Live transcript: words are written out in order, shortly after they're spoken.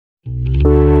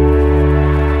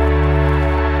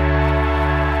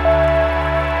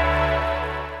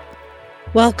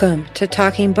Welcome to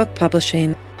Talking Book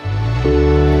Publishing.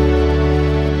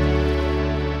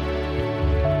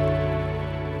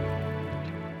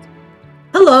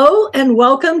 Hello, and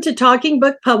welcome to Talking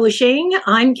Book Publishing.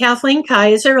 I'm Kathleen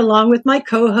Kaiser, along with my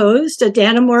co-host,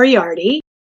 Adana Moriarty.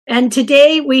 And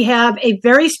today we have a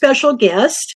very special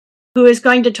guest who is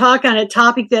going to talk on a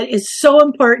topic that is so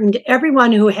important to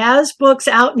everyone who has books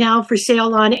out now for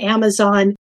sale on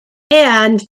Amazon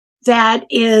and that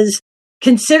is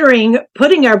considering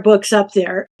putting our books up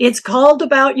there. It's called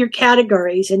About Your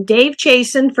Categories. And Dave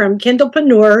Chesson from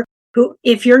Kindlepreneur, who,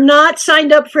 if you're not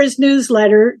signed up for his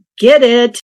newsletter, get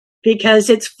it because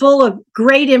it's full of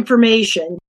great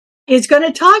information, is going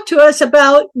to talk to us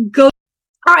about ghosting.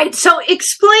 All right, so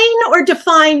explain or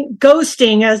define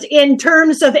ghosting as in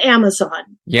terms of Amazon.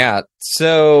 Yeah,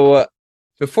 so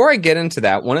before I get into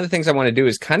that, one of the things I want to do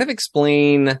is kind of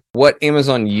explain what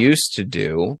Amazon used to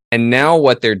do and now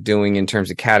what they're doing in terms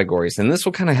of categories. And this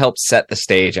will kind of help set the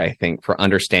stage, I think, for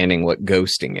understanding what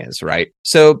ghosting is, right?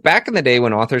 So back in the day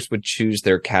when authors would choose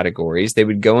their categories, they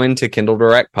would go into Kindle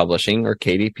Direct Publishing or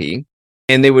KDP,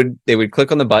 and they would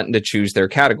click on the button to choose their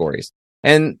categories.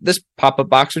 And this pop-up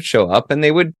box would show up and they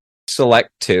would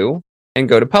select two and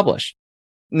go to publish.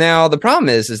 Now, the problem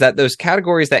is that those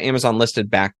categories that Amazon listed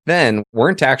back then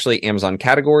weren't actually Amazon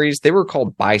categories. They were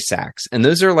called BISACs, and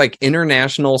those are like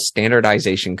international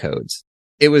standardization codes.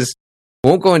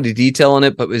 Won't go into detail on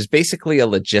it, but it was basically a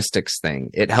logistics thing.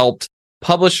 It helped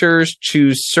publishers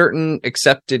choose certain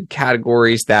accepted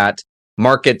categories that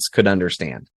markets could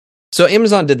understand. So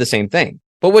Amazon did the same thing.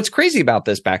 But what's crazy about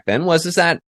this back then is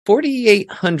that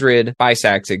 4,800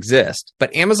 BISACs exist,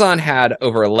 but Amazon had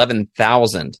over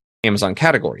 11,000 Amazon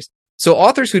categories. So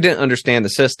authors who didn't understand the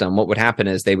system, what would happen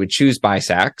is they would choose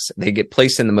BISACs, they get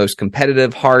placed in the most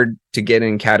competitive, hard to get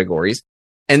in categories.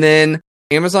 And then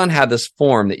Amazon had this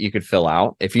form that you could fill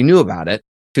out if you knew about it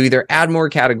to either add more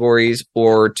categories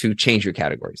or to change your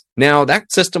categories. Now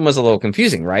that system was a little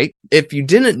confusing, right? If you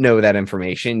didn't know that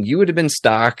information, you would have been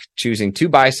stuck choosing two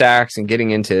BISACs and getting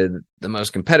into the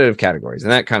most competitive categories.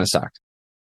 And that kind of sucked.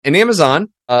 And Amazon,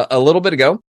 a little bit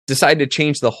ago, decided to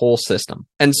change the whole system.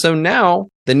 And so now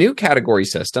the new category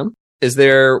system is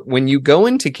there when you go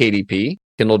into KDP,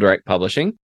 Kindle Direct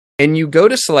Publishing, and you go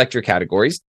to select your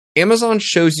categories, Amazon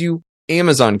shows you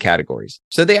Amazon categories.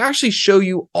 So they actually show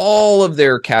you all of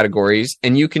their categories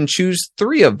and you can choose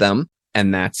 3 of them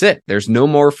and that's it. There's no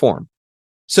more form.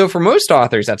 So for most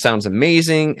authors, that sounds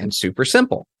amazing and super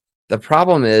simple. The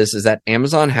problem is that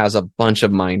Amazon has a bunch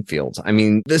of minefields. I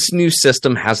mean, this new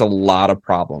system has a lot of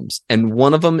problems. And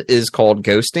one of them is called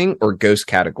ghosting or ghost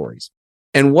categories.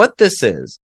 And what this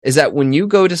is that when you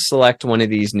go to select one of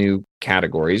these new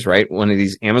categories, right? One of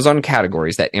these Amazon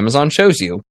categories that Amazon shows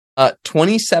you,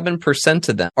 27%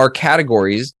 of them are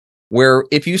categories where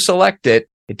if you select it,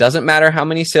 it doesn't matter how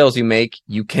many sales you make,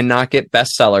 you cannot get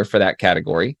bestseller for that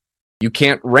category. You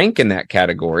can't rank in that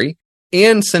category.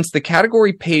 And since the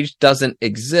category page doesn't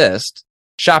exist,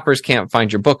 shoppers can't find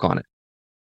your book on it.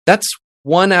 That's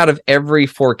 1 out of every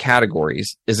 4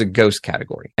 categories is a ghost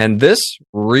category. And this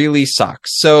really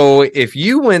sucks. So if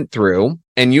you went through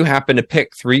and you happen to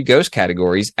pick 3 ghost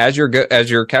categories as your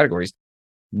categories,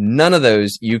 none of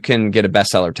those you can get a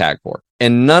bestseller tag for.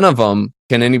 And none of them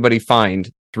can anybody find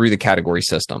through the category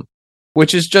system,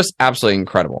 which is just absolutely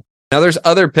incredible. Now, there's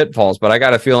other pitfalls, but I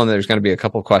got a feeling there's going to be a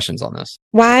couple questions on this.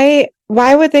 Why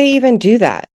would they even do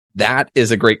that? That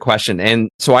is a great question. And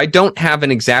so I don't have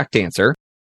an exact answer.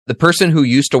 The person who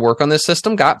used to work on this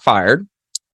system got fired.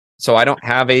 So I don't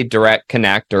have a direct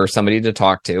connect or somebody to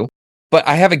talk to, but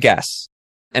I have a guess.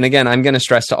 And again, I'm going to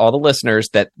stress to all the listeners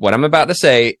that what I'm about to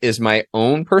say is my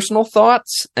own personal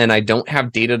thoughts, and I don't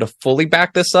have data to fully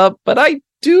back this up, but I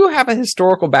do have a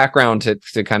historical background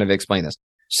to kind of explain this.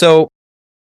 So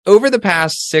over the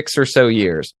past 6 or so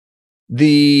years,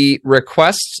 the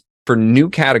requests for new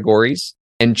categories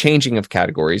and changing of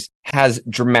categories has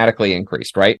dramatically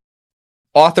increased, right?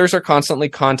 Authors are constantly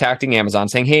contacting Amazon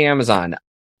saying, hey, Amazon,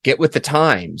 get with the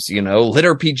times, lit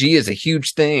RPG is a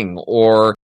huge thing,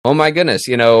 or, oh my goodness,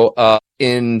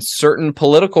 in certain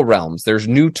political realms, there's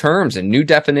new terms and new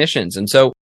definitions. And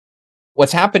so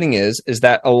what's happening is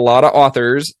that a lot of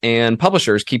authors and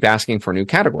publishers keep asking for new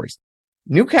categories.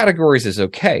 New categories is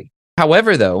okay.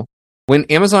 However, though, when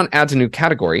Amazon adds a new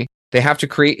category, they have to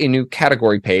create a new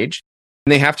category page,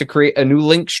 and they have to create a new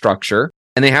link structure,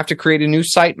 and they have to create a new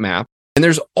sitemap. And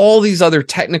there's all these other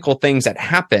technical things that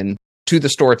happen to the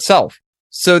store itself.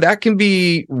 So that can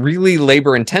be really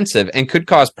labor intensive and could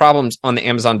cause problems on the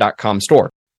Amazon.com store.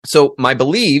 So my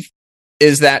belief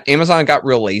is that Amazon got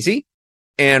real lazy.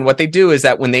 And what they do is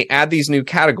that when they add these new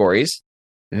categories,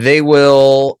 they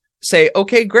will say,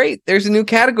 okay, great, there's a new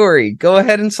category. Go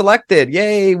ahead and select it.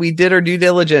 Yay, we did our due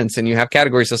diligence, and you have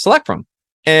categories to select from.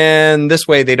 And this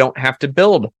way, they don't have to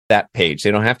build that page.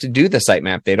 They don't have to do the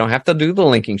sitemap. They don't have to do the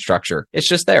linking structure. It's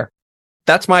just there.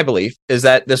 That's my belief, is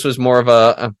that this was more of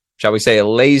a, shall we say, a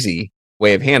lazy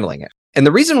way of handling it. And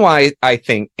the reason why I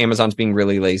think Amazon's being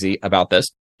really lazy about this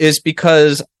is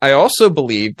because I also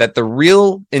believe that the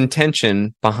real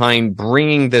intention behind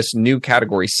bringing this new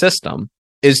category system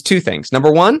is two things.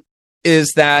 Number one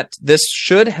is that this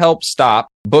should help stop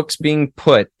books being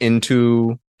put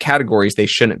into categories they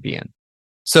shouldn't be in.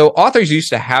 So authors used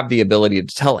to have the ability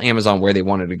to tell Amazon where they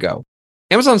wanted to go.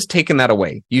 Amazon's taken that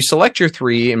away. You select your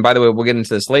 3, and by the way, we'll get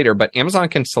into this later, but Amazon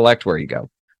can select where you go.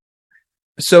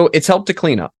 So it's helped to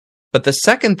clean up. But the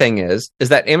second thing is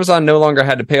that Amazon no longer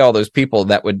had to pay all those people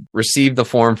that would receive the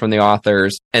form from the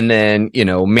authors and then,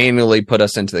 manually put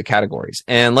us into the categories.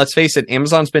 And let's face it,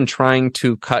 Amazon's been trying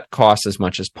to cut costs as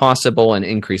much as possible and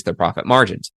increase their profit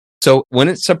margins. So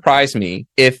wouldn't it surprise me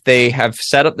if they have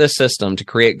set up this system to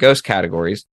create ghost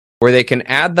categories where they can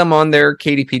add them on their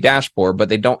KDP dashboard, but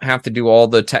they don't have to do all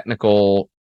the technical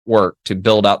work to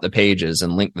build out the pages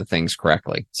and link the things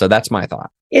correctly. So that's my thought.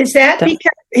 Is that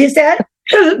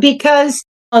because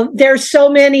there's so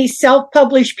many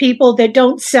self-published people that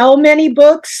don't sell many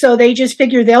books, so they just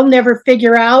figure they'll never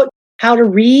figure out how to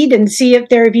read and see if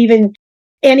there's even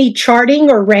any charting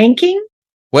or ranking?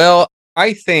 Well,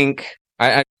 I think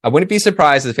I wouldn't be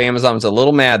surprised if Amazon was a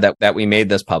little mad that we made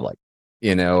this public.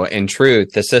 In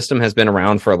truth, the system has been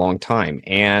around for a long time.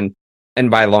 And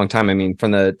by a long time, I mean,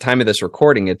 from the time of this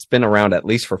recording, it's been around at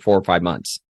least for 4 or 5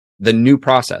 months, the new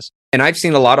process. And I've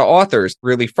seen a lot of authors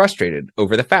really frustrated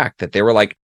over the fact that they were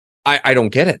like, I don't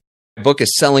get it. My book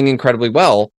is selling incredibly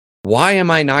well. Why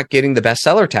am I not getting the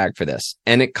bestseller tag for this?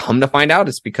 And it come to find out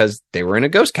it's because they were in a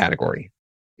ghost category,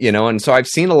 and so I've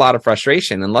seen a lot of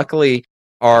frustration. And luckily,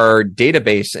 our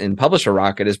database in Publisher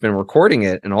Rocket has been recording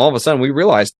it. And all of a sudden we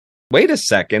realized, wait a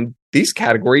second, these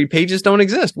category pages don't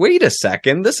exist. Wait a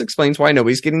second, this explains why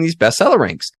nobody's getting these bestseller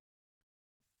ranks.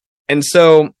 And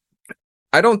so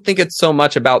I don't think it's so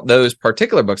much about those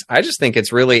particular books. I just think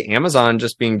it's really Amazon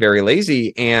just being very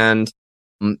lazy and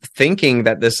thinking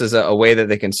that this is a way that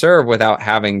they can serve without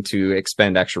having to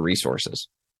expend extra resources.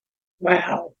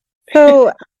 Wow.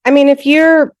 So, I mean, if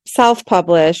you're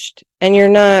self-published and you're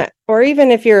not, or even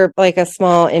if you're like a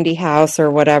small indie house or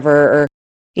whatever,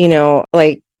 or,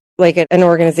 like an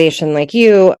organization like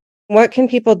you, what can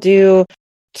people do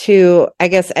to, I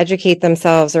guess, educate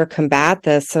themselves or combat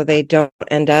this so they don't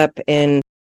end up in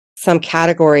some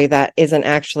category that isn't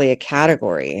actually a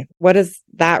category? What does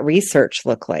that research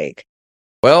look like?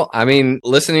 Well, I mean,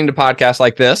 listening to podcasts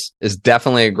like this is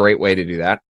definitely a great way to do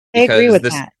that. I agree with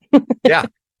that. Yeah.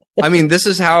 I mean, this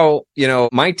is how,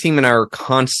 my team and I are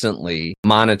constantly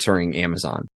monitoring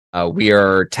Amazon. We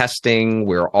are testing.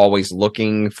 We're always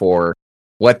looking for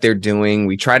what they're doing.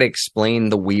 We try to explain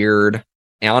the weird.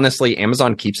 And honestly,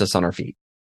 Amazon keeps us on our feet.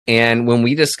 And when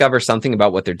we discover something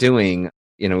about what they're doing,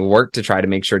 we work to try to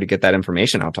make sure to get that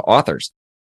information out to authors.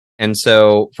 And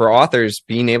so for authors,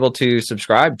 being able to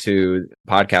subscribe to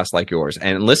podcasts like yours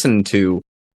and listen to,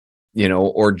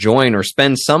 or join or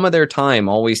spend some of their time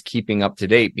always keeping up to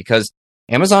date, because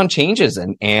Amazon changes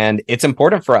and it's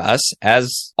important for us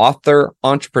as author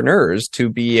entrepreneurs to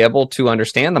be able to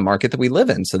understand the market that we live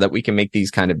in so that we can make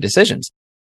these kind of decisions.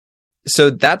 So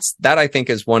that I think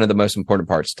is one of the most important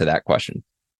parts to that question.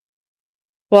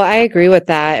 Well, I agree with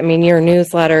that. I mean, your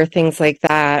newsletter, things like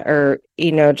that, or,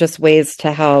 just ways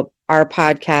to help our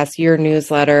podcast, your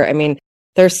newsletter. I mean,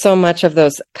 there's so much of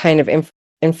those kind of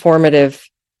informative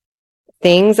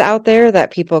things out there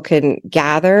that people can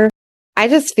gather. I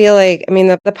just feel like, I mean,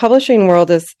 the publishing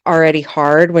world is already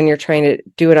hard when you're trying to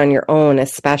do it on your own,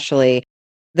 especially.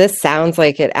 This sounds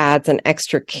like it adds an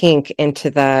extra kink into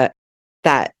that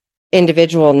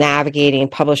individual navigating,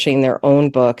 publishing their own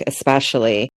book,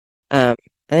 especially. I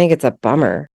think it's a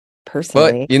bummer,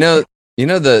 personally. But,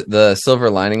 the silver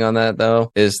lining on that,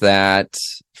 though, is that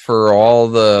for all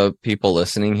the people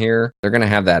listening here, they're going to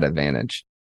have that advantage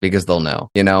because they'll know,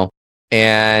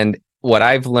 And what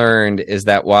I've learned is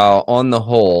that while on the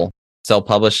whole,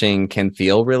 self-publishing can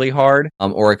feel really hard,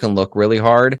 or it can look really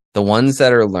hard, the ones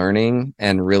that are learning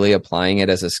and really applying it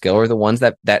as a skill are the ones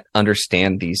that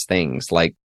understand these things,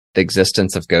 like the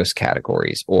existence of ghost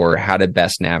categories, or how to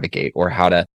best navigate, or how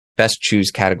to best choose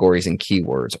categories and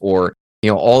keywords, or,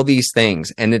 all these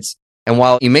things. And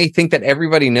while you may think that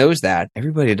everybody knows that,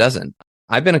 everybody doesn't.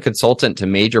 I've been a consultant to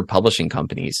major publishing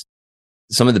companies,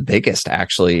 some of the biggest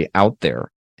actually out there,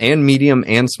 and medium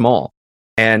and small.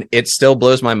 And it still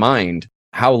blows my mind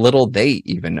how little they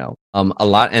even know. A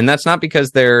lot, and that's not because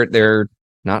they're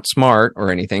not smart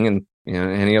or anything. And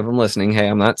any of them listening, hey,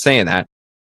 I'm not saying that.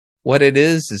 What it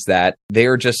is that they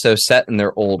are just so set in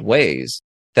their old ways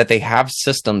that they have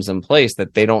systems in place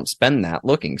that they don't spend that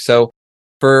looking. So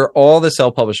for all the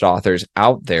self-published authors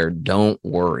out there, don't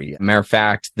worry. Matter of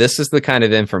fact, this is the kind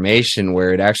of information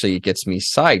where it actually gets me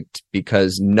psyched,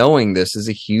 because knowing this is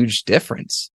a huge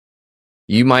difference.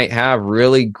 You might have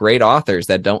really great authors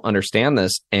that don't understand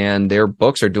this, and their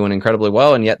books are doing incredibly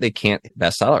well, and yet they can't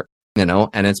bestseller,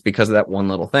 and it's because of that one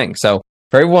little thing. So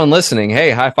for everyone listening, hey,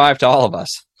 high five to all of us.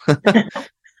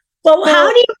 Well, how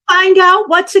do you find out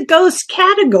what's a ghost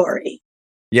category?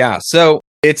 Yeah, so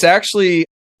it's actually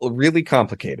really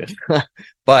complicated,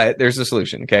 but there's a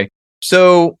solution. Okay.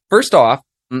 So first off,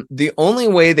 the only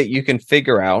way that you can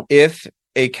figure out if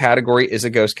a category is a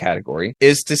ghost category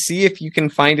is to see if you can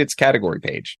find its category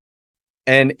page.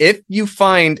 And if you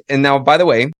find, and now, by the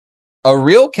way, a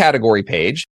real category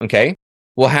page, okay,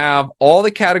 will have all the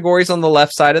categories on the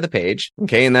left side of the page.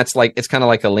 Okay. And that's like, it's kind of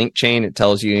like a link chain. It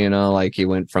tells you, like you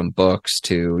went from books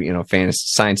to, fantasy,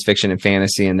 science fiction and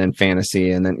fantasy, and then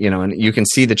fantasy. And then, and you can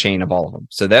see the chain of all of them.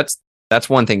 So that's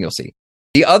one thing you'll see.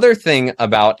 The other thing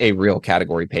about a real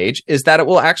category page is that it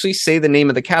will actually say the name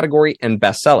of the category and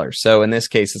bestsellers. So in this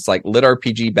case, it's like Lit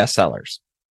RPG bestsellers.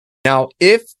 Now,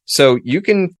 so you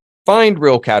can find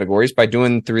real categories by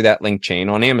doing through that link chain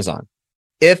on Amazon.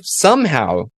 If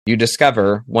somehow you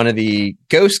discover one of the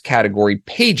ghost category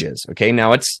pages, okay,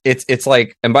 now it's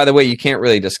like, and by the way, you can't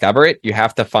really discover it. You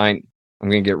have to find, I'm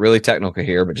going to get really technical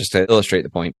here, but just to illustrate the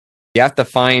point, you have to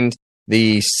find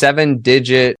the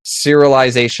 7-digit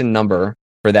serialization number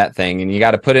for that thing. And you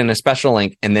got to put in a special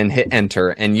link and then hit enter.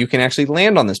 And you can actually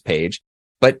land on this page,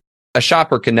 but a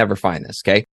shopper can never find this.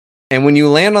 Okay. And when you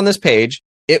land on this page,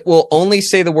 it will only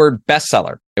say the word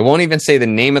bestseller. It won't even say the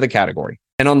name of the category.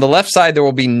 And on the left side, there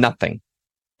will be nothing.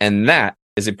 And that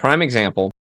is a prime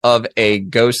example of a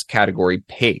ghost category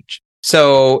page.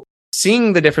 So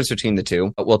seeing the difference between the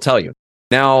two will tell you.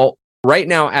 Now, right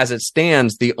now, as it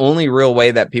stands, the only real way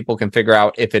that people can figure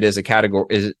out if it is a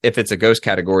category, if it's a ghost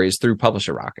category, is through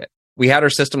Publisher Rocket. We had our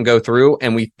system go through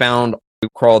and we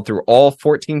crawled through all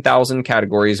 14,000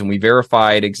 categories, and we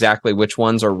verified exactly which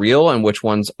ones are real and which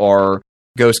ones are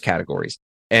ghost categories.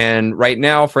 And right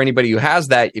now, for anybody who has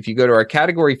that, if you go to our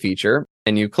category feature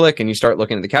and you click and you start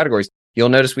looking at the categories, you'll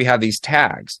notice we have these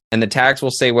tags. And the tags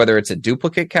will say whether it's a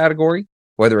duplicate category,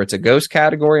 whether it's a ghost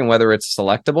category, and whether it's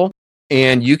selectable.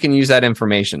 And you can use that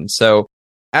information. So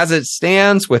as it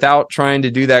stands, without trying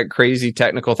to do that crazy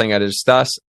technical thing I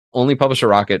discussed, only Publisher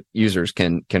Rocket users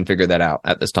can figure that out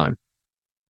at this time.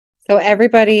 So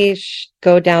everybody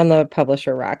go download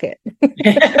Publisher Rocket.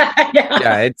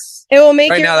 Yeah, it will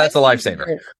make right now that's a lifesaver.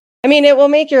 Easier. I mean, it will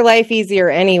make your life easier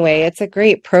anyway. It's a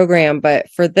great program, but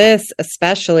for this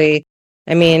especially,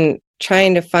 I mean,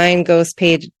 trying to find ghost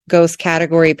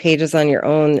category pages on your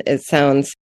own, it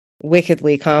sounds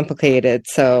wickedly complicated.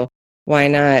 So why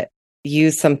not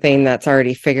use something that's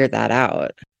already figured that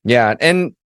out? Yeah,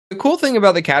 and the cool thing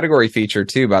about the category feature,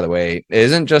 too, by the way,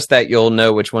 isn't just that you'll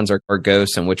know which ones are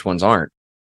ghosts and which ones aren't.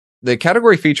 The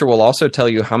category feature will also tell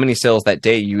you how many sales that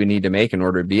day you would need to make in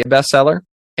order to be a bestseller.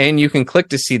 And you can click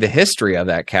to see the history of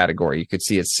that category. You could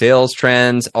see its sales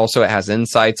trends. Also, it has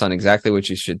insights on exactly what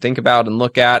you should think about and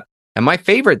look at. And my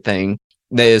favorite thing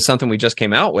is something we just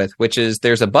came out with, which is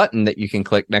there's a button that you can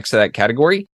click next to that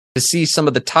category to see some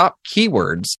of the top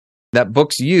keywords that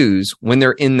books use when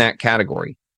they're in that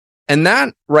category. And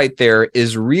that right there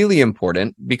is really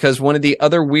important, because one of the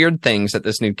other weird things that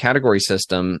this new category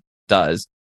system does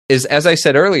is, as I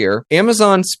said earlier,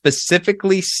 Amazon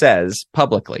specifically says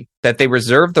publicly that they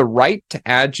reserve the right to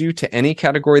add you to any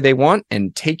category they want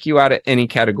and take you out of any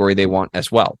category they want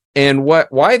as well. And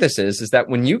why this is that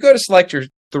when you go to select your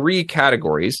 3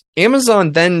 categories,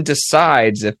 Amazon then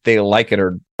decides if they like it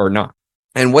or not.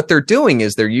 And what they're doing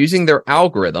is they're using their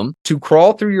algorithm to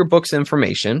crawl through your book's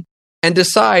information and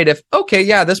decide if, okay,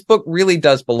 yeah, this book really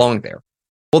does belong there.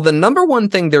 Well, the number one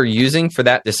thing they're using for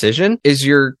that decision is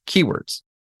your keywords.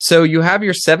 So you have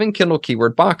your 7 Kindle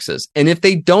keyword boxes. And if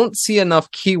they don't see enough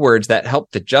keywords that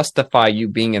help to justify you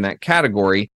being in that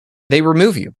category, they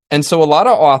remove you. And so a lot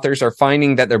of authors are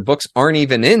finding that their books aren't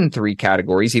even in 3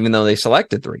 categories, even though they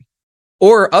selected 3.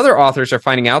 Or other authors are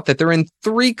finding out that they're in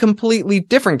 3 completely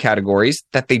different categories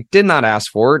that they did not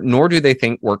ask for, nor do they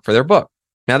think work for their book.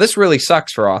 Now, this really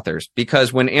sucks for authors,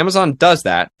 because when Amazon does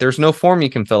that, there's no form you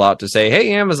can fill out to say,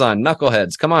 hey, Amazon,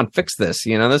 knuckleheads, come on, fix this.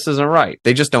 This isn't right.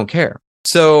 They just don't care.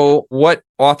 So what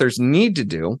authors need to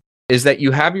do is that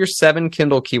you have your 7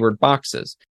 Kindle keyword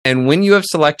boxes. And when you have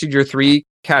selected your 3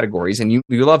 categories and you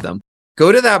love them,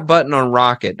 go to that button on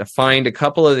Rocket to find a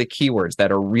couple of the keywords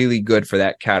that are really good for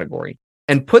that category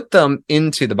and put them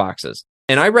into the boxes.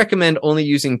 And I recommend only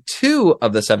using 2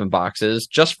 of the 7 boxes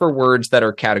just for words that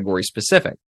are category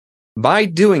specific. By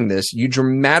doing this, you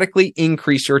dramatically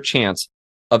increase your chance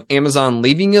of Amazon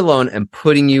leaving you alone and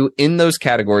putting you in those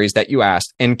categories that you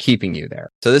asked and keeping you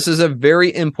there. So this is a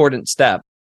very important step.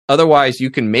 Otherwise, you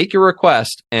can make your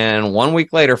request and 1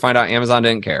 week later find out Amazon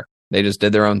didn't care. They just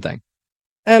did their own thing.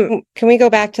 Can we go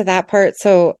back to that part?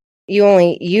 So you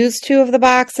only use 2 of the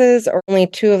boxes, or only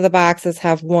 2 of the boxes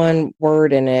have 1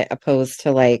 word in it opposed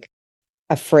to like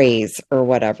a phrase or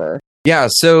whatever? Yeah,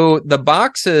 so the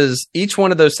boxes, each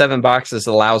one of those 7 boxes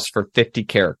allows for 50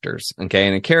 characters. Okay,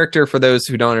 and a character, for those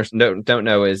who don't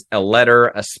know, is a letter,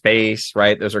 a space,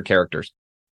 right? Those are characters.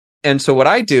 And so what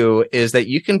I do is that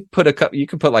you can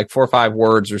put like 4 or 5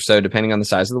 words or so, depending on the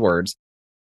size of the words,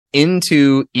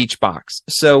 into each box.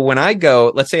 So when I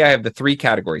go, let's say I have the 3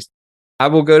 categories, I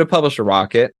will go to Publisher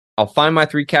Rocket. I'll find my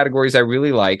 3 categories I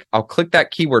really like. I'll click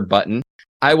that keyword button.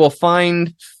 I will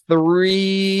find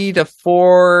 3 to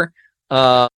 4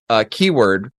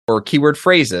 keyword or keyword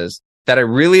phrases that I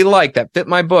really like that fit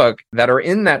my book that are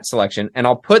in that selection. And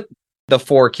I'll put the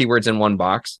 4 keywords in one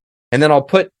box, and then I'll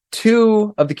put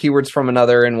 2 of the keywords from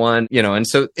another in one, and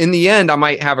so in the end, I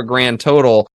might have a grand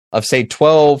total of say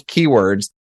 12 keywords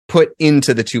put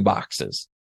into the 2 boxes.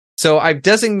 So I've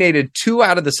designated 2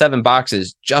 out of the 7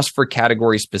 boxes just for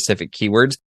category specific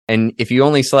keywords. And if you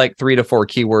only select 3 to 4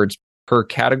 keywords per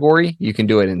category, you can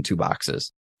do it in 2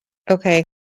 boxes. Okay.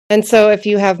 And so if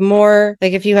you have more,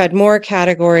 like if you had more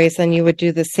categories, then you would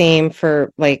do the same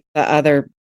for like the other,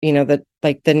 the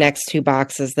next 2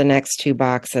 boxes, the next 2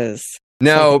 boxes.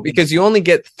 No, because you only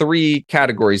get 3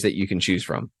 categories that you can choose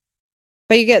from.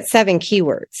 But you get 7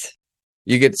 keywords.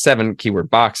 You get 7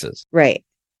 keyword boxes. Right.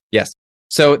 Yes.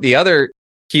 So the other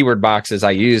keyword boxes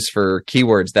I use for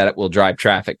keywords that will drive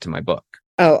traffic to my book.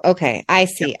 Oh, okay. I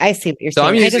see. Yep. I see what you're saying. So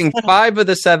I'm using 5 of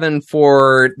the 7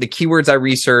 for the keywords I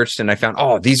researched, and I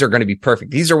found, these are going to be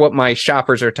perfect. These are what my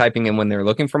shoppers are typing in when they're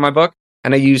looking for my book.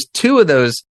 And I used 2 of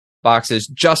those boxes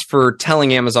just for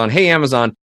telling Amazon, hey,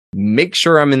 Amazon, make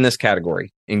sure I'm in this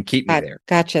category and keep me there.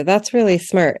 Gotcha. That's really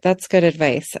smart. That's good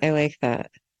advice. I like that.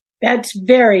 That's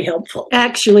very helpful.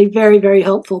 Actually, very, very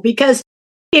helpful, because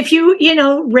if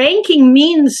ranking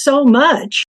means so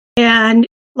much. And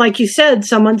like you said,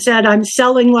 someone said, I'm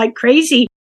selling like crazy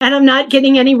and I'm not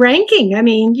getting any ranking. I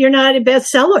mean, you're not a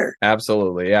bestseller.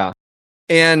 Absolutely. Yeah.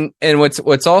 And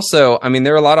what's also, I mean,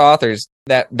 there are a lot of authors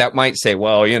that might say,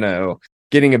 well,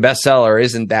 getting a bestseller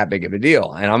isn't that big of a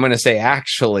deal. And I'm going to say,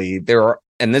 actually, there are,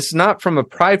 and this is not from a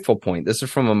prideful point. This is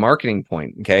from a marketing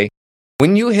point. Okay.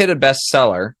 When you hit a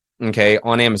bestseller, okay,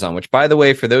 on Amazon, which, by the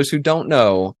way, for those who don't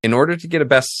know, in order to get a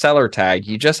bestseller tag,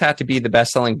 you just have to be the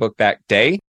best-selling book that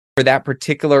day for that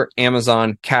particular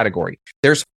Amazon category.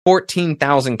 There's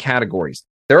 14,000 categories.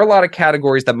 There are a lot of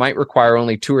categories that might require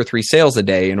only 2 or 3 sales a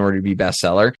day in order to be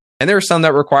bestseller, and there are some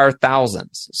that require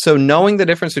thousands. So knowing the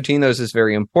difference between those is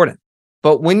very important.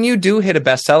 But when you do hit a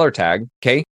bestseller tag,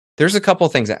 okay, there's a couple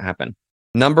things that happen.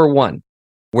 Number 1,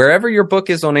 wherever your book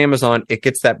is on Amazon, it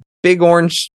gets that big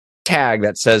orange tag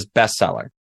that says bestseller.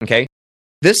 Okay.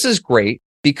 This is great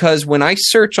because when I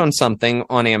search on something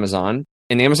on Amazon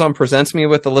and Amazon presents me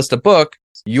with a list of books,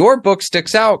 your book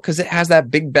sticks out because it has that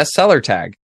big bestseller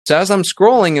tag. So as I'm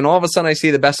scrolling and all of a sudden I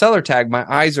see the bestseller tag, my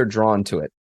eyes are drawn to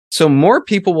it. So more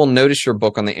people will notice your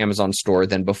book on the Amazon store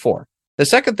than before. The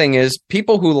second thing is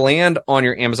people who land on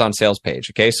your Amazon sales page.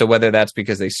 Okay. So whether that's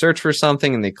because they searched for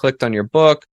something and they clicked on your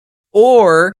book,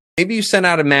 or maybe you sent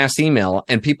out a mass email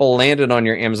and people landed on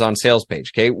your Amazon sales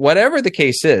page. Okay. Whatever the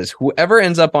case is, whoever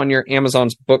ends up on your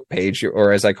Amazon's book page,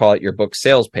 or as I call it, your book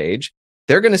sales page,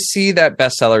 they're going to see that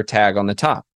bestseller tag on the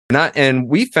top. And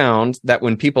we found that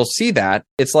when people see that,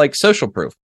 it's like social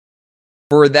proof.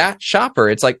 For that shopper,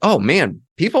 it's like, oh man,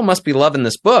 people must be loving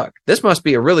this book. This must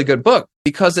be a really good book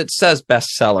because it says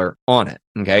bestseller on it.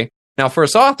 Okay. Now, for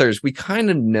us authors, we kind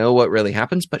of know what really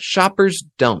happens, but shoppers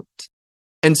don't.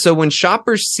 And so when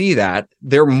shoppers see that,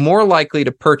 they're more likely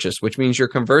to purchase, which means your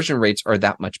conversion rates are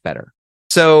that much better.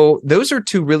 So those are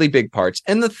 2 really big parts.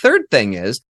 And the third thing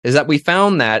is that we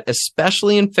found that,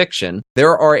 especially in fiction,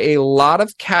 there are a lot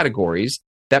of categories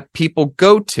that people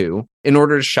go to in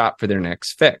order to shop for their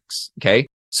next fix. Okay.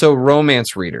 So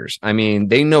romance readers, I mean,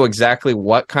 they know exactly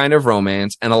what kind of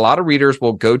romance, and a lot of readers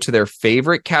will go to their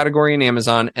favorite category in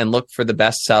Amazon and look for the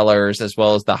best sellers as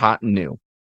well as the hot and new.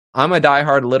 I'm a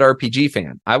diehard lit RPG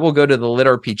fan. I will go to the lit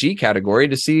RPG category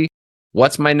to see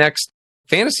what's my next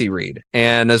fantasy read,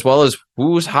 and as well as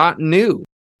who's hot and new.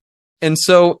 And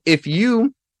so if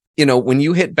you when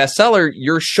you hit bestseller,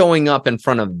 you're showing up in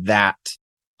front of that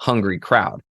hungry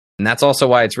crowd. And that's also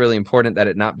why it's really important that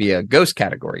it not be a ghost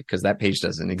category, because that page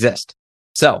doesn't exist.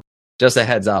 So just a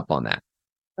heads up on that.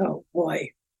 Oh,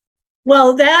 boy.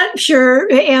 Well, that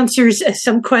sure answers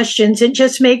some questions. It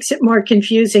just makes it more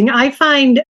confusing. I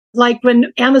find, like,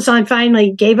 when Amazon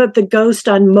finally gave up the ghost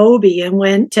on Mobi and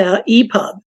went to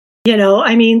EPUB,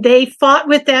 they fought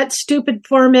with that stupid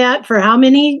format for how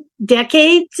many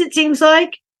decades, it seems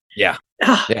like? Yeah.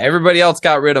 Yeah, everybody else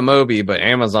got rid of Mobi, but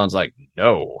Amazon's like,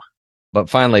 no. But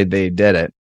finally they did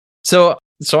it. So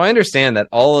I understand that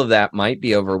all of that might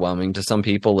be overwhelming to some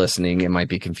people listening. It might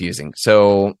be confusing.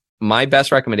 So my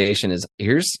best recommendation is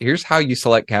here's how you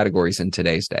select categories in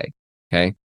today's day.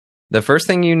 Okay. The first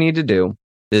thing you need to do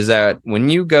is that when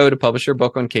you go to publish your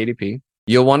book on KDP,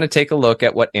 you'll want to take a look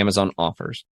at what Amazon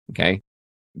offers. Okay.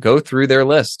 Go through their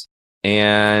list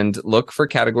and look for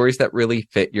categories that really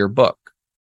fit your book.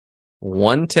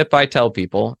 One tip I tell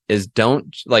people is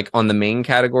don't, like, on the main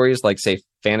categories, like say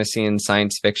fantasy and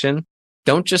science fiction,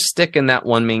 don't just stick in that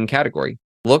one main category.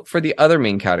 Look for the other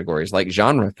main categories like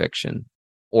genre fiction.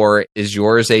 Or is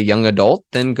yours a young adult?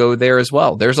 Then go there as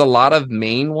well. There's a lot of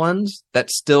main ones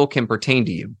that still can pertain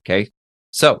to you. Okay.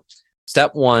 So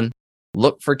step one,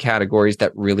 look for categories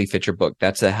that really fit your book.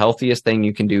 That's the healthiest thing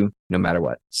you can do no matter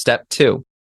what. Step two,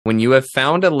 when you have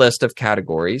found a list of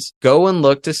categories, go and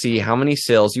look to see how many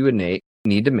sales you would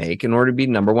need to make in order to be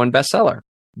number one bestseller.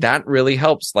 That really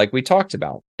helps, like we talked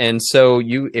about. And so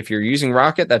if you're using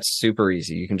Rocket, that's super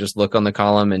easy. You can just look on the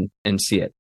column and see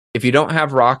it. If you don't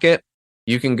have Rocket,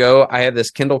 you can go, I have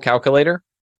this Kindle calculator,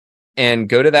 and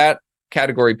go to that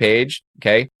category page.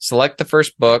 Okay. Select the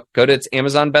first book, go to its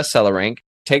Amazon bestseller rank,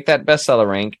 take that bestseller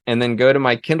rank, and then go to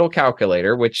my Kindle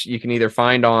calculator, which you can either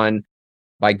find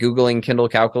by Googling Kindle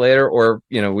calculator, or,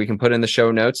 we can put in the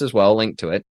show notes as well, link to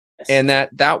it. And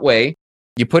that way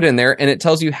you put in there and it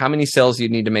tells you how many sales you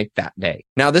need to make that day.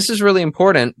 Now, this is really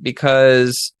important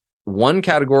because one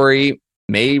category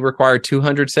may require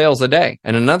 200 sales a day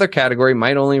and another category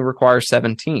might only require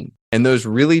 17. And those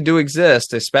really do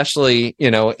exist, especially,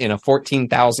 in a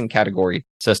 14,000 category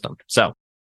system. So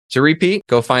to repeat,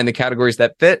 go find the categories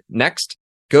that fit. Next,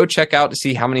 go check out to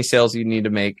see how many sales you need to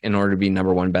make in order to be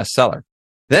number one bestseller.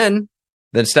 Then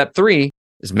step three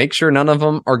is make sure none of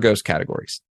them are ghost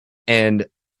categories. And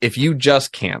if you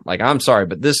just can't, like, I'm sorry,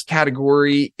 but this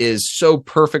category is so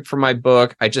perfect for my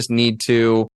book, I just need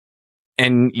to,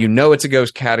 and it's a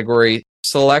ghost category,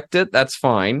 select it, that's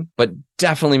fine. But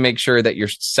definitely make sure that your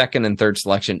second and third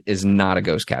selection is not a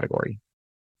ghost category.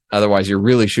 Otherwise, you're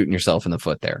really shooting yourself in the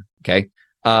foot there. Okay.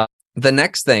 The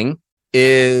next thing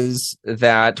is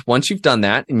that once you've done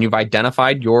that and you've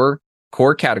identified your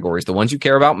core categories, the ones you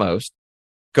care about most,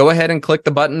 go ahead and click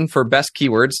the button for best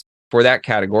keywords for that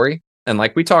category. And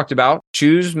like we talked about,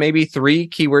 choose maybe 3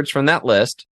 keywords from that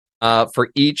list for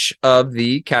each of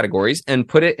the categories and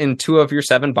put it in 2 of your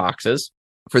 7 boxes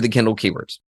for the Kindle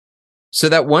keywords. So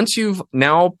that once you've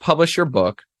now published your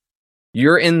book,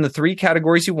 you're in the 3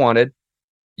 categories you wanted,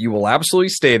 you will absolutely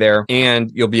stay there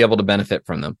and you'll be able to benefit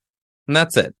from them. And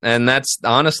that's it. And that's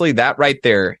honestly, that right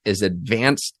there is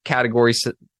advanced category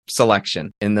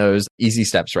selection in those easy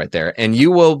steps right there. And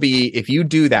you will be, if you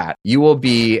do that, you will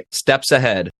be steps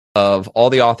ahead of all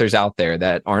the authors out there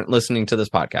that aren't listening to this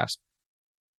podcast.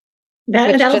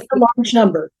 That was a large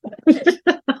number.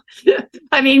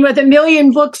 I mean, with 1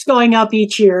 million books going up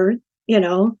each year,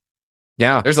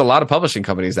 Yeah, there's a lot of publishing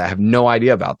companies that have no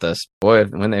idea about this. Boy,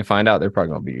 when they find out, they're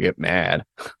probably going to get mad.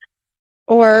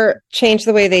 Or change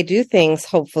the way they do things,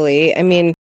 hopefully. I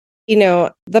mean,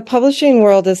 the publishing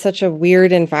world is such a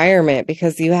weird environment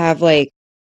because you have like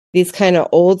these kind of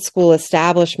old school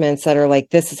establishments that are like,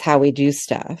 this is how we do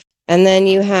stuff. And then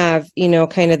you have,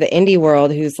 kind of the indie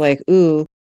world who's like, ooh,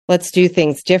 let's do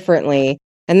things differently.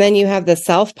 And then you have the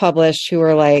self-published who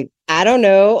are like, I don't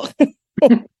know.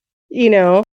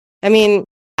 I mean,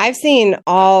 I've seen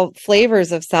all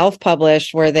flavors of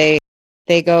self-published where they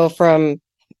go from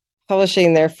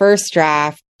publishing their first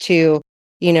draft to,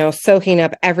 soaking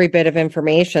up every bit of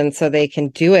information so they can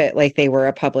do it like they were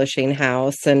a publishing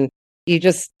house and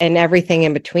everything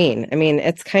in between. I mean,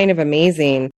 it's kind of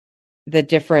amazing the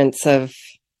difference of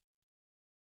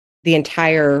the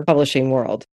entire publishing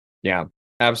world. Yeah,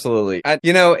 absolutely.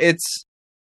 It's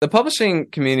the publishing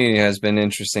community has been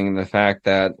interesting in the fact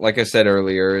that, like I said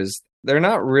earlier, is they're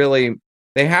not really,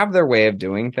 they have their way of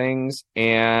doing things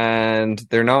and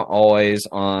they're not always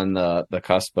on the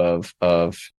cusp of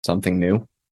something new.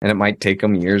 And it might take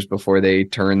them years before they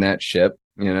turn that ship.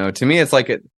 To me, it's like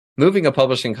moving a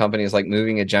publishing company is like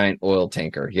moving a giant oil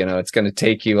tanker. It's going to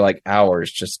take you like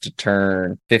hours just to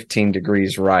turn 15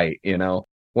 degrees right,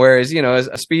 Whereas, as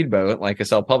a speedboat, like a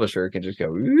self-publisher can just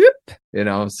go,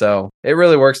 whoop, so it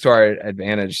really works to our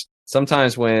advantage.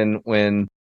 Sometimes when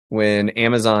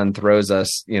Amazon throws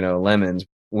us, lemons,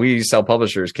 we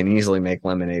self-publishers can easily make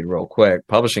lemonade real quick.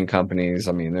 Publishing companies,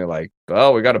 I mean, they're like,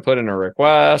 well, we got to put in a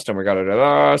request and we got to do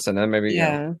this. And then maybe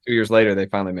 2 years later, they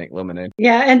finally make lemonade.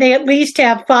 Yeah. And they at least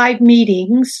have 5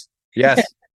 meetings. Yes.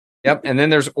 Yep. And then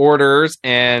there's orders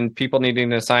and people needing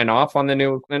to sign off on the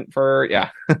new equipment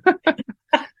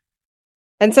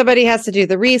And somebody has to do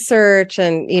the research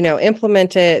and,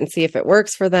 implement it and see if it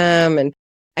works for them. And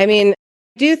I mean,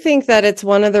 I do think that it's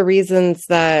one of the reasons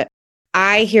that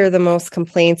I hear the most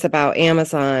complaints about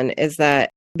Amazon is that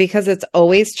because it's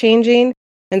always changing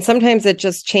and sometimes it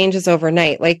just changes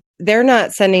overnight. Like they're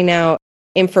not sending out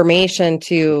information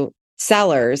to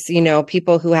sellers,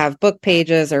 people who have book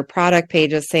pages or product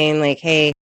pages saying like,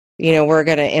 hey, we're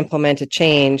going to implement a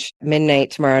change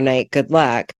midnight tomorrow night. Good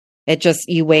luck. It just,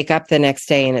 you wake up the next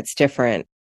day and it's different.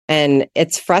 And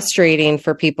it's frustrating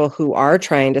for people who are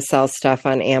trying to sell stuff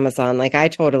on Amazon. Like I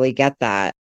totally get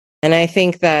that. And I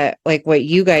think that like what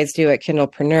you guys do at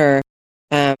Kindlepreneur,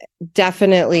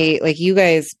 definitely like you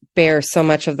guys bear so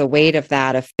much of the weight of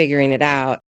that, of figuring it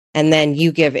out. And then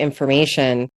you give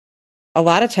information a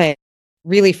lot of time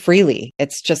really freely.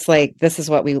 It's just like, this is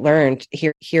what we learned.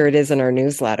 Here it is in our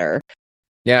newsletter.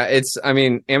 Yeah,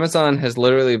 Amazon has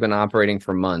literally been operating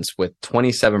for months with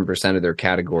 27% of their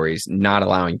categories not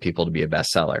allowing people to be a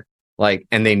bestseller. Like,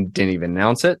 and they didn't even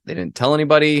announce it. They didn't tell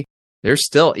anybody. They're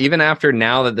still, even after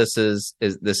now that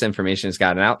this information has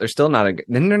gotten out, they're still not,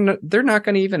 they're not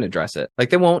going to even address it.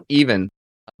 Like they won't even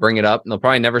bring it up and they'll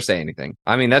probably never say anything.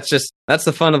 I mean, that's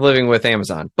the fun of living with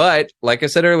Amazon. But like I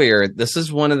said earlier, this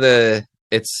is one of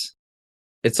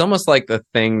it's almost like the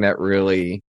thing that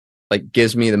really like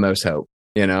gives me the most hope.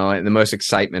 And the most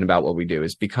excitement about what we do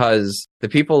is because the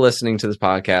people listening to this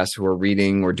podcast who are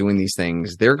reading or doing these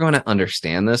things, they're going to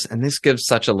understand this. And this gives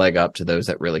such a leg up to those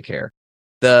that really care.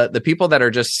 The people that are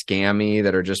just scammy,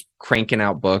 that are just cranking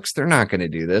out books, they're not going to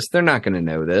do this. They're not going to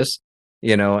know this,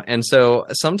 And so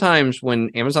sometimes when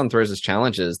Amazon throws us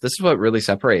challenges, this is what really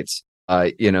separates,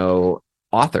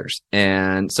 authors.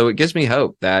 And so it gives me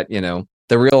hope that,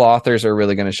 the real authors are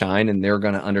really going to shine and they're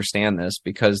going to understand this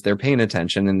because they're paying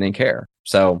attention and they care.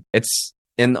 So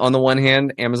on the one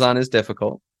hand, Amazon is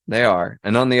difficult. They are.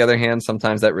 And on the other hand,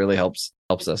 sometimes that really helps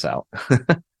us out.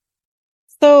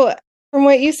 So from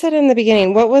what you said in the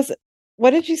beginning,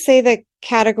 what did you say the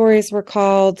categories were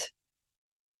called?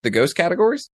 The ghost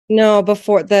categories? No,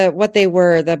 before what they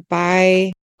were, the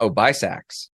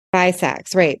BISACs.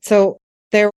 BISACs, right. So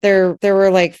there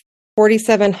were like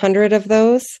 4,700 of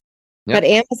those. Yep. But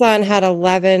Amazon had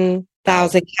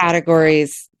 11,000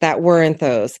 categories that weren't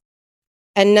those.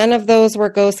 And none of those were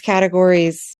ghost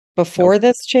categories before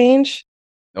this change?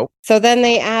 Nope. So then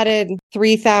they added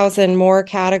 3,000 more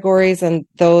categories and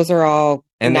those are all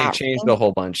and they changed a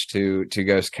whole bunch to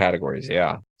ghost categories,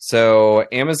 yeah. So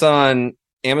Amazon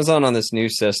on this new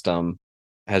system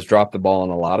has dropped the ball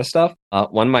on a lot of stuff.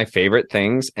 One of my favorite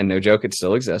things, and no joke, it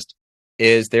still exists,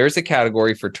 is there's a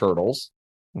category for turtles,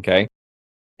 okay?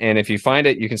 And if you find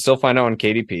it, you can still find it on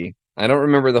KDP. I don't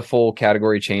remember the full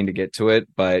category chain to get to it,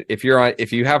 but if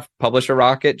you have Publisher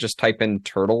Rocket, just type in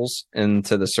turtles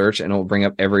into the search and it will bring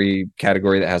up every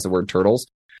category that has the word turtles.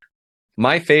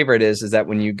 My favorite is that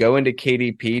when you go into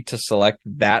KDP to select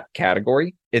that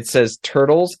category, it says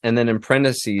turtles, and then in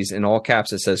parentheses, in all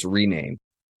caps, it says rename,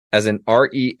 as in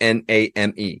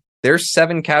RENAME. There's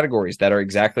 7 categories that are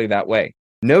exactly that way.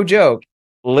 No joke.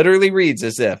 Literally reads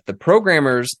as if the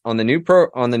programmers on the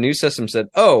new system said,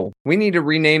 "Oh, we need to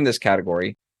rename this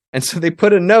category," and so they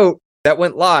put a note that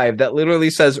went live that literally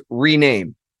says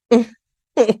rename.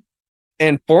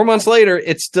 And 4 months later,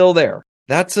 it's still there.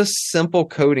 That's a simple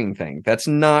coding thing. That's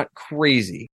not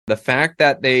crazy. The fact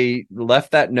that they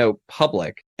left that note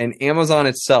public and Amazon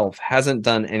itself hasn't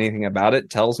done anything about it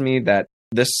tells me that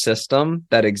this system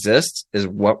that exists is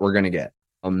what we're going to get.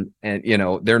 And,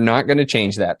 they're not going to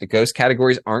change that. The ghost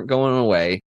categories aren't going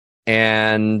away.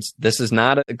 And this is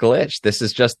not a glitch. This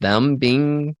is just them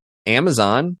being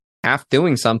Amazon, half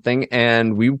doing something.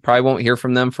 And we probably won't hear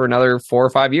from them for another 4 or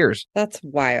 5 years. That's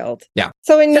wild. Yeah.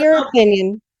 So in your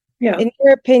opinion,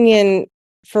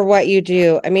 for what you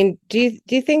do, I mean, do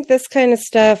you think this kind of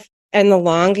stuff and the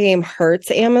long game hurts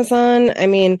Amazon? I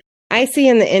mean, I see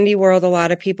in the indie world a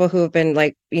lot of people who have been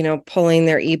pulling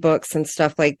their ebooks and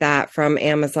stuff like that from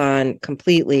Amazon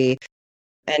completely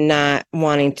and not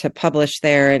wanting to publish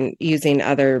there and using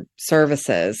other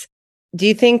services. Do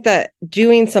you think that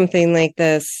doing something like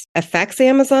this affects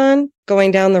Amazon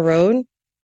going down the road?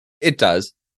 It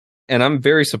does. And I'm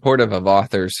very supportive of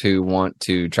authors who want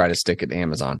to try to stick at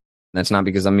Amazon. That's not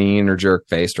because I'm mean or jerk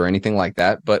faced or anything like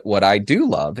that. But what I do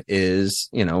love is,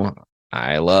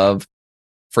 I love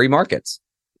free markets.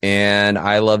 And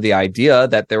I love the idea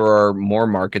that there are more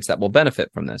markets that will benefit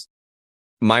from this.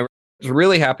 What's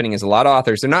really happening is a lot of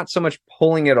authors, they're not so much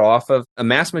pulling it off of a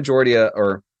mass majority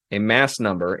or a mass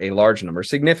number, a large number,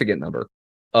 significant number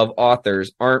of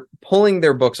authors aren't pulling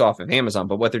their books off of Amazon.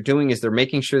 But what they're doing is they're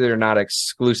making sure they're not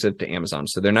exclusive to Amazon.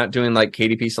 So they're not doing like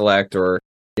KDP Select or,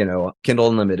 Kindle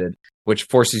Unlimited, which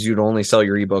forces you to only sell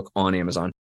your ebook on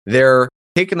Amazon. They're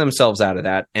taking themselves out of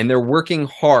that, and they're working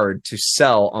hard to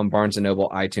sell on Barnes & Noble,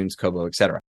 iTunes, Kobo,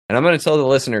 etc. And I'm going to tell the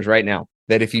listeners right now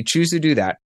that if you choose to do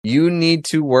that, you need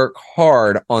to work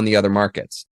hard on the other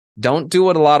markets. Don't do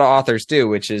what a lot of authors do,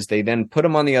 which is they then put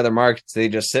them on the other markets. They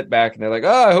just sit back and they're like,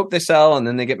 oh, I hope they sell. And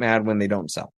then they get mad when they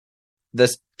don't sell.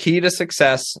 The key to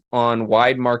success on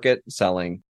wide market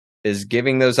selling is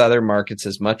giving those other markets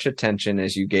as much attention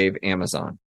as you gave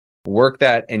Amazon. Work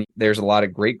that. And there's a lot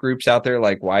of great groups out there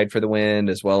like Wide for the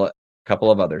Wind, as well as a couple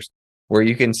of others, where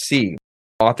you can see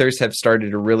authors have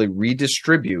started to really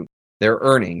redistribute their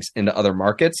earnings into other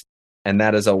markets. And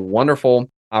that is a wonderful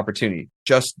opportunity.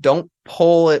 Just don't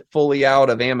pull it fully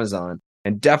out of Amazon,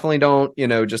 and definitely don't,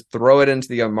 just throw it into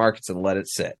the other markets and let it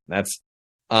sit.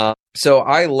 So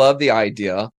I love the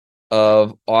idea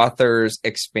of authors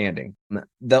expanding.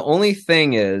 The only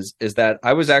thing is that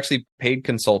I was actually paid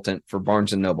consultant for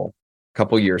Barnes & Noble a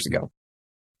couple years ago.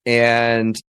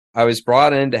 And I was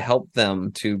brought in to help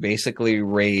them to basically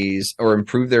raise or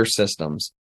improve their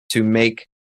systems to make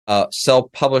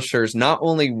self-publishers not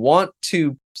only want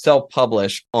to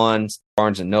self-publish on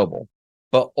Barnes & Noble,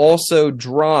 but also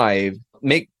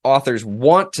make authors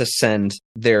want to send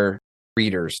their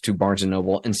readers to Barnes &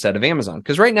 Noble instead of Amazon.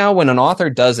 Because right now, when an author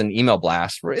does an email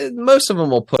blast, most of them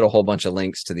will put a whole bunch of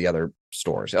links to the other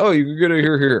stores. Oh, you can get it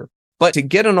here. But to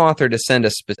get an author to send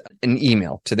an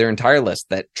email to their entire list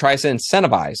that tries to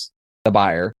incentivize the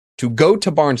buyer to go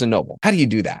to Barnes & Noble, how do you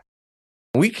do that?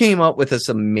 We came up with this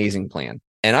amazing plan.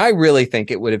 And I really think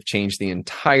it would have changed the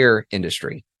entire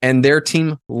industry. And their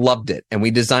team loved it. And we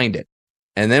designed it.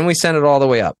 And then we sent it all the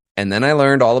way up. And then I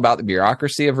learned all about the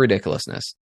bureaucracy of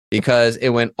ridiculousness, because it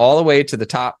went all the way to the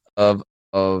top of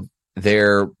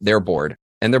their board.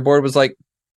 And their board was like,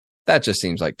 that just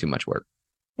seems like too much work.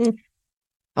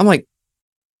 I'm like,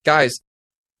 guys,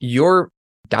 you're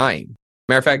dying.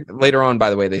 Matter of fact, later on,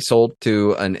 by the way, they sold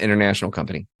to an international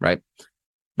company, right?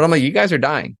 But I'm like, you guys are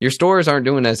dying. Your stores aren't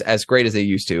doing as great as they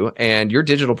used to. And your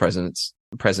digital presence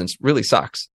really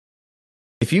sucks.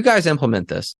 If you guys implement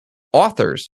this,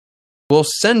 authors will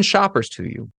send shoppers to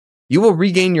you. You will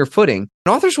regain your footing,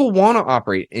 and authors will want to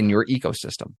operate in your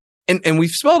ecosystem. And we've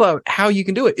spelled out how you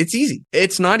can do it. It's easy.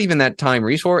 It's not even that time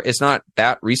resource. It's not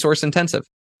that resource intensive.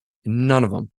 None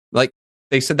of them. Like,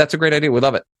 they said, that's a great idea. We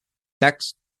love it.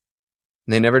 Next.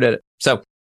 And they never did it. So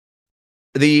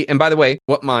and by the way,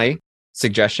 what my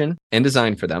suggestion and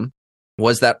design for them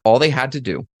was that all they had to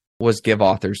do was give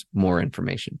authors more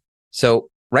information. So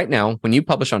right now, when you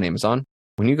publish on Amazon,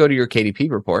 when you go to your KDP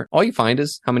report, all you find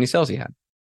is how many sales you had.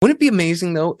 Wouldn't it be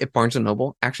amazing, though, if Barnes &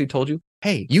 Noble actually told you,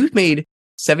 hey, you've made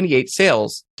 78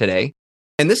 sales today,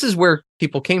 and this is where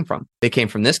people came from. They came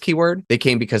from this keyword. They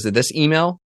came because of this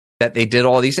email, that they did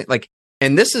all these things.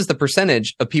 And this is the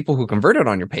percentage of people who converted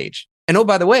on your page. And oh,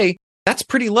 by the way, that's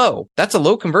pretty low. That's a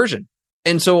low conversion.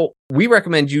 And so we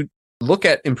recommend you look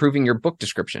at improving your book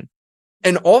description.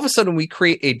 And all of a sudden, we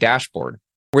create a dashboard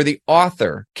where the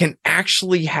author can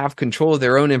actually have control of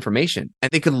their own information and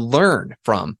they could learn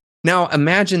from. Now,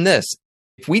 imagine this.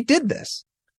 If we did this,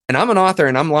 and I'm an author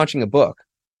and I'm launching a book,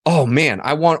 oh man,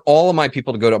 I want all of my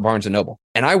people to go to Barnes & Noble.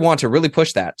 And I want to really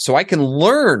push that so I can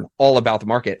learn all about the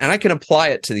market and I can apply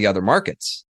it to the other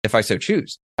markets if I so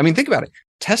choose. I mean, think about it.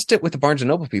 Test it with the Barnes &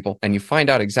 Noble people and you find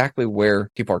out exactly where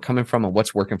people are coming from and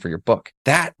what's working for your book.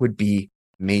 That would be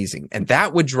amazing. And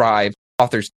that would drive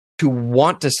authors to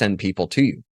want to send people to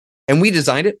you. And we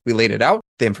designed it. We laid it out.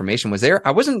 The information was there.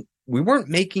 We weren't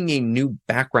making a new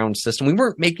background system. We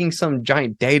weren't making some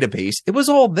giant database. It was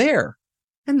all there.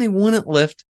 And they wouldn't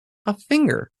lift a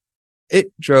finger.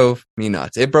 It drove me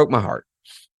nuts. It broke my heart.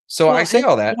 So I say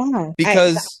all that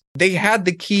because they had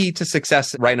the key to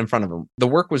success right in front of them. The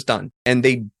work was done and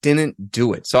they didn't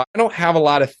do it. So I don't have a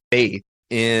lot of faith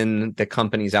in the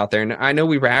companies out there. And I know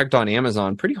we ragged on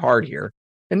Amazon pretty hard here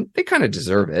and they kind of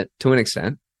deserve it to an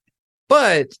extent.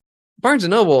 But Barnes &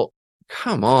 Noble,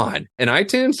 come on. And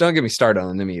iTunes, don't get me started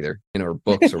on them either, or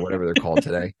books or whatever they're called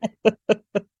today.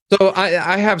 So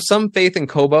I have some faith in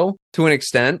Kobo to an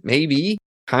extent, maybe,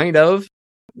 kind of.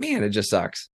 Man, it just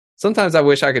sucks. Sometimes I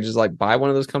wish I could just like buy one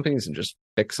of those companies and just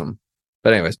fix them.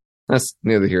 But anyways, that's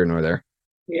neither here nor there.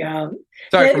 Yeah.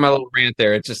 Sorry for my little rant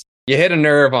there. It's just, you hit a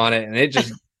nerve on it and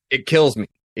it kills me.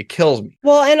 It kills me.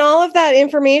 Well, and all of that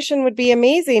information would be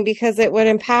amazing because it would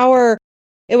empower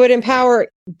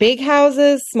big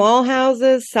houses, small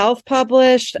houses,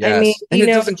 self-published. Yes. I mean, and it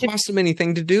doesn't cost them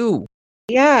anything to do.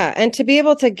 Yeah. And to be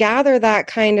able to gather that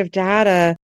kind of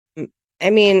data, I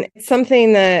mean, it's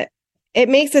something that it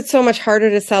makes it so much harder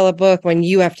to sell a book when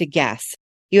you have to guess.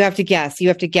 You have to guess. You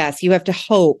have to guess. You have to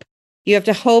hope. You have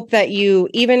to hope that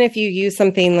even if you use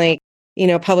something like,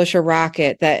 Publisher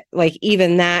Rocket, that like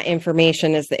even that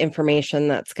information is the information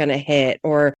that's going to hit,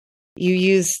 or you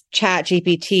use Chat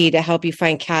GPT to help you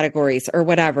find categories or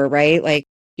whatever, right? Like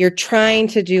you're trying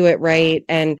to do it right.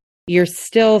 And you're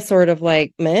still sort of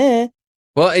like, meh.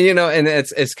 Well, and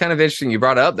it's kind of interesting you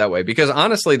brought it up that way, because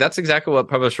honestly, that's exactly what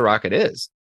Publisher Rocket is.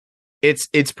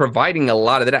 It's providing a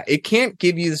lot of the data. It can't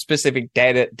give you the specific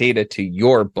data to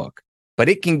your book, but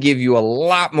it can give you a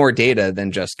lot more data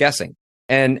than just guessing.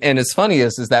 And it's funny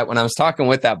is that when I was talking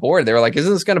with that board, they were like,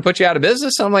 isn't this going to put you out of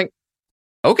business? I'm like,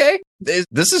 okay,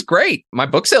 this is great. My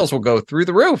book sales will go through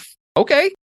the roof. Okay.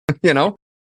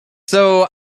 So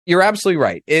you're absolutely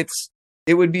right. It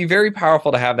would be very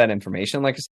powerful to have that information.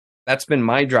 Like I said, that's been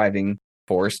my driving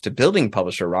force to building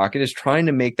Publisher Rocket, is trying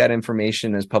to make that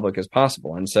information as public as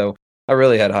possible. And so I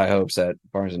really had high hopes that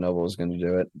Barnes & Noble was going to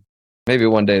do it. Maybe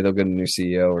one day they'll get a new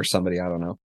CEO or somebody. I don't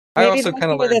know. Maybe I also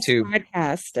kind of learned to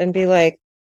podcast and be like,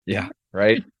 yeah,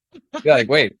 right. Be like,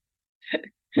 wait,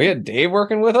 we had Dave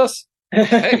working with us.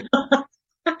 Hey,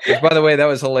 which, by the way, that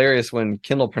was hilarious when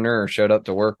Kindlepreneur showed up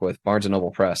to work with Barnes &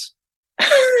 Noble Press.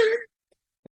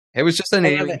 It was just a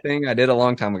naming thing I did a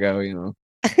long time ago, Don't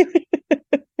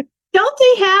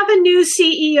they have a new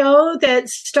CEO that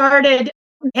started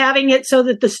having it so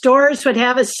that the stores would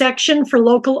have a section for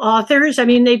local authors? I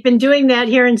mean, they've been doing that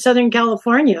here in Southern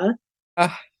California.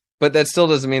 But that still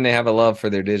doesn't mean they have a love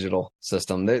for their digital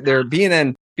system. Their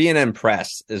B&N Press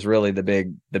is really the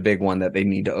big one that they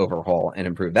need to overhaul and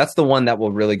improve. That's the one that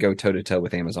will really go toe to toe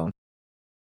with Amazon.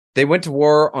 They went to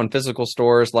war on physical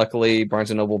stores. Luckily,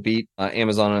 Barnes & Noble beat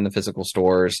Amazon on the physical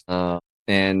stores.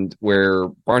 And where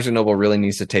Barnes & Noble really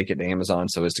needs to take it to Amazon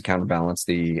so as to counterbalance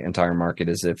the entire market,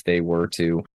 as if they were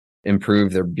to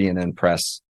improve their B&N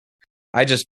Press. I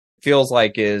just feels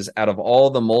like is out of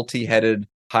all the multi-headed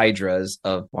hydras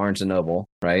of Barnes & Noble,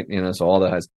 right? So all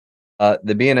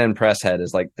the B&N Press head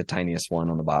is like the tiniest one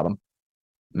on the bottom.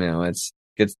 It's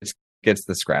gets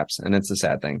the scraps, and it's a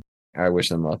sad thing. I wish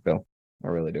them luck, though. I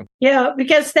really do. Yeah,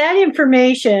 because that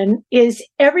information is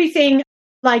everything.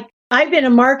 Like, I've been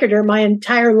a marketer my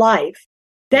entire life.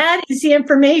 That is the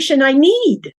information I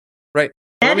need. Right.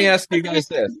 Let me ask you guys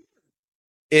this.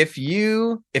 If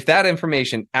that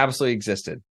information absolutely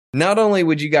existed, not only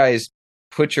would you guys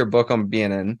put your book on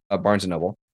B&N, Barnes &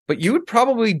 Noble, but you would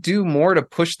probably do more to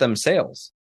push them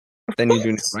sales than you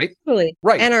do now, right? Totally.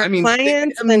 Right. And our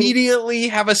clients immediately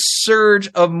have a surge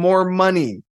of more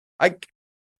money.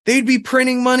 They'd be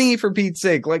printing money, for Pete's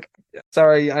sake. Like,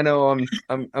 sorry, I know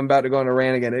I'm about to go on a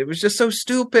rant again. It was just so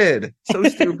stupid. So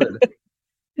stupid.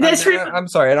 I'm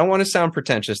sorry. I don't want to sound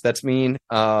pretentious. That's mean.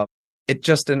 It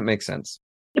just didn't make sense.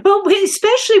 But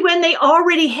especially when they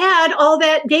already had all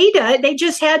that data, they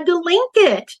just had to link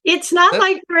it. It's not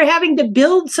like they're having to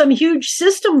build some huge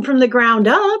system from the ground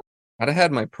up. I'd have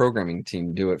had my programming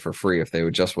team do it for free if they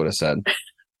would have said.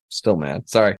 Still mad.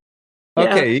 Sorry.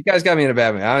 Okay, yeah. You guys got me in a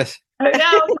bad mood.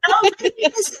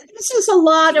 This is a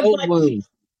lot of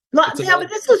but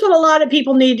this is what a lot of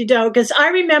people need to know, because I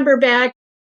remember back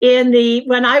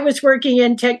when I was working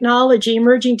in technology,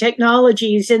 emerging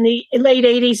technologies in the late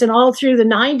 80s and all through the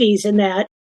 90s, and that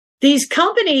these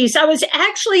companies, I was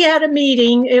actually at a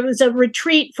meeting. It was a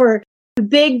retreat for the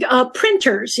big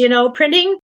printers,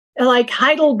 printing, like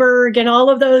Heidelberg and all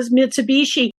of those,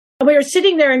 Mitsubishi. And we were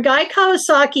sitting there, and Guy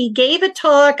Kawasaki gave a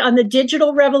talk on the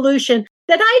digital revolution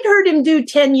that I'd heard him do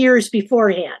 10 years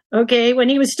beforehand, okay, when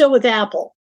he was still with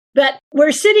Apple. But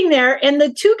we're sitting there, and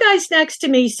the two guys next to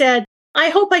me said, I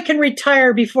hope I can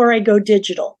retire before I go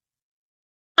digital.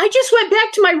 I just went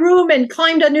back to my room and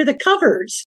climbed under the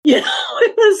covers. It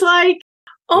was like,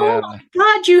 my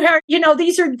God,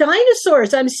 these are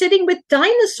dinosaurs. I'm sitting with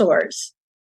dinosaurs.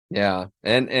 Yeah.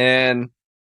 And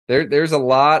there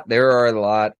are a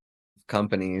lot of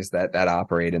companies that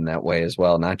operate in that way as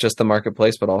well. Not just the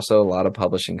marketplace, but also a lot of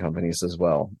publishing companies as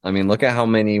well. I mean, look at how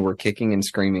many were kicking and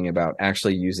screaming about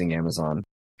actually using Amazon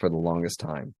for the longest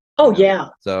time. Oh, yeah.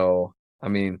 So, I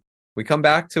mean, we come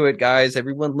back to it, guys.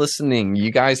 Everyone listening,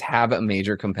 you guys have a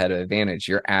major competitive advantage.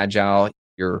 You're agile.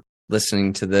 You're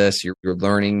listening to this. You're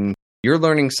learning. You're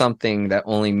learning something that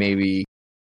only maybe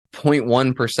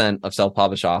 0.1% of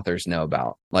self-published authors know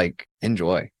about. Like,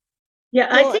 enjoy. Yeah,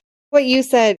 I think what you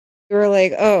said, you were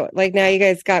like, oh, like now you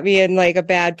guys got me in like a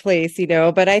bad place,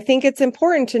 but I think it's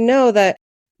important to know that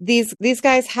these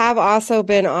guys have also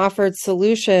been offered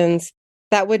solutions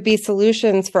that would be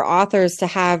solutions for authors to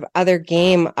have other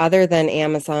game other than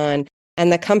Amazon, and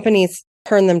the companies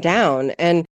turn them down.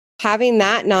 And having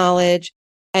that knowledge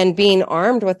and being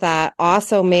armed with that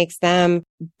also makes them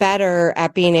better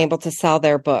at being able to sell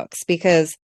their books,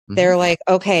 because they're like,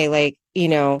 okay, like,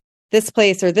 this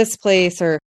place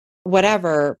or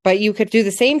whatever, but you could do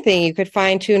the same thing. You could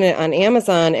fine tune it on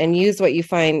Amazon and use what you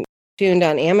fine tuned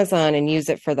on Amazon and use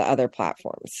it for the other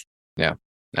platforms. Yeah,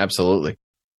 absolutely.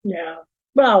 Yeah.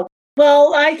 Well,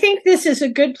 I think this is a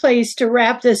good place to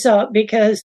wrap this up,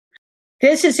 because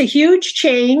this is a huge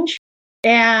change,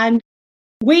 and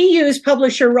we use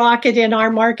Publisher Rocket in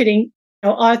our marketing,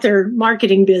 author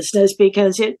marketing business,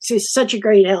 because it's such a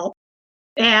great help.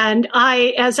 And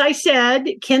as I said,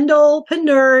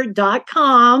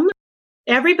 kindlepreneur.com.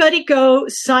 Everybody go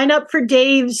sign up for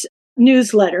Dave's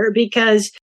newsletter,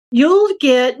 because you'll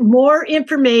get more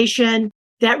information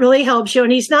that really helps you.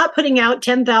 And he's not putting out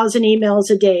 10,000 emails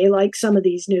a day like some of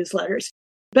these newsletters.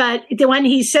 But when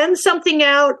he sends something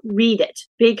out, read it,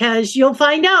 because you'll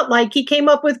find out, like, he came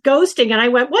up with ghosting. And I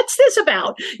went, what's this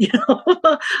about?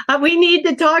 We need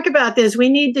to talk about this. We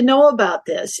need to know about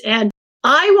this. And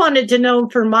I wanted to know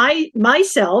for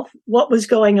myself what was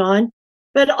going on,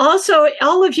 but also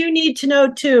all of you need to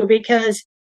know too, because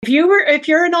if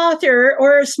you're an author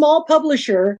or a small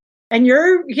publisher and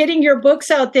you're getting your books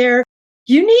out there,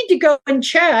 you need to go and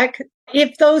check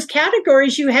if those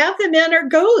categories you have them in are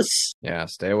ghosts. Yeah,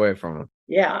 stay away from them.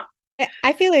 Yeah.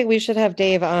 I feel like we should have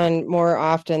Dave on more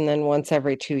often than once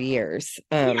every 2 years.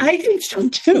 I think so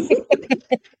too.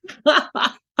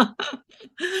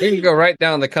 We can go right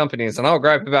down the companies and I'll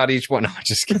gripe about each one. No, I'm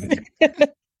just kidding.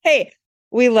 Hey,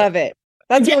 we love it.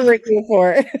 That's what we're here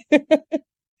for.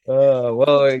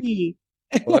 Well, I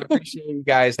appreciate you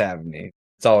guys having me.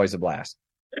 It's always a blast.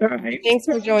 All right. Thanks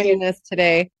for joining us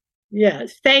today.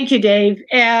 Yes. Thank you, Dave.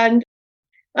 And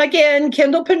again,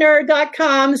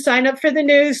 kindlepreneur.com. Sign up for the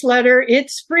newsletter.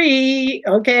 It's free.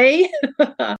 Okay.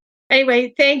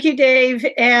 Anyway, thank you, Dave.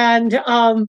 And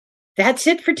that's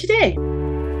it for today.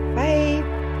 Bye.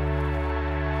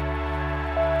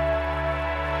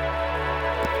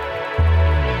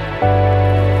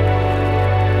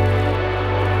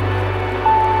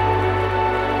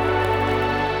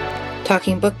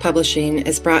 Talking Book Publishing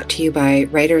is brought to you by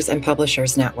Writers and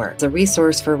Publishers Network, a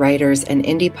resource for writers and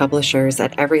indie publishers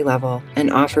at every level,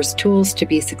 and offers tools to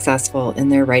be successful in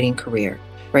their writing career.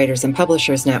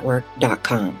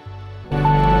 WritersandPublishersNetwork.com.